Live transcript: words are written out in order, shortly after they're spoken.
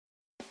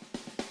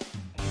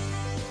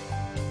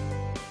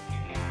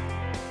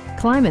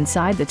climb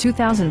inside the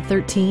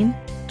 2013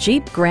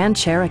 Jeep Grand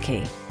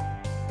Cherokee.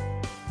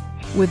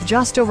 With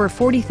just over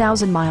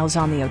 40,000 miles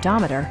on the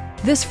odometer,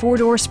 this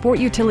four-door sport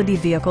utility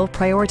vehicle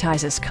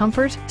prioritizes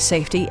comfort,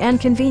 safety,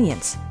 and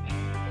convenience.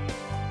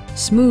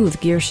 Smooth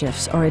gear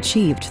shifts are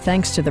achieved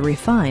thanks to the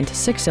refined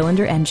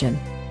six-cylinder engine.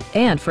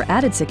 And for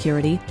added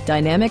security,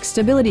 dynamic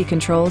stability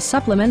control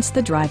supplements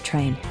the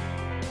drivetrain.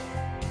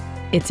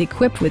 It's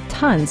equipped with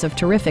tons of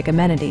terrific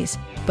amenities,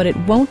 but it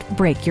won't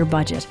break your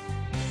budget,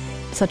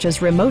 such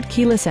as remote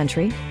keyless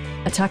entry,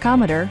 a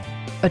tachometer,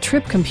 a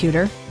trip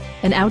computer,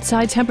 an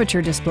outside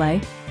temperature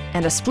display,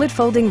 and a split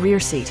folding rear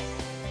seat.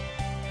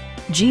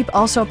 Jeep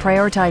also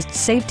prioritized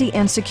safety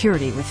and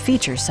security with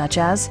features such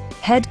as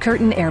head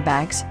curtain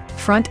airbags,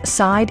 front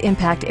side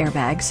impact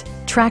airbags,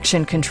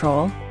 traction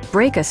control,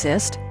 brake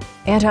assist,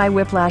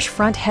 anti-whiplash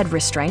front head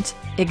restraints,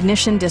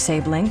 ignition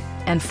disabling,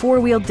 and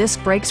four-wheel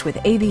disc brakes with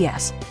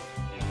ABS.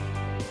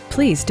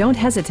 Please don't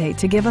hesitate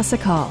to give us a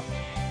call.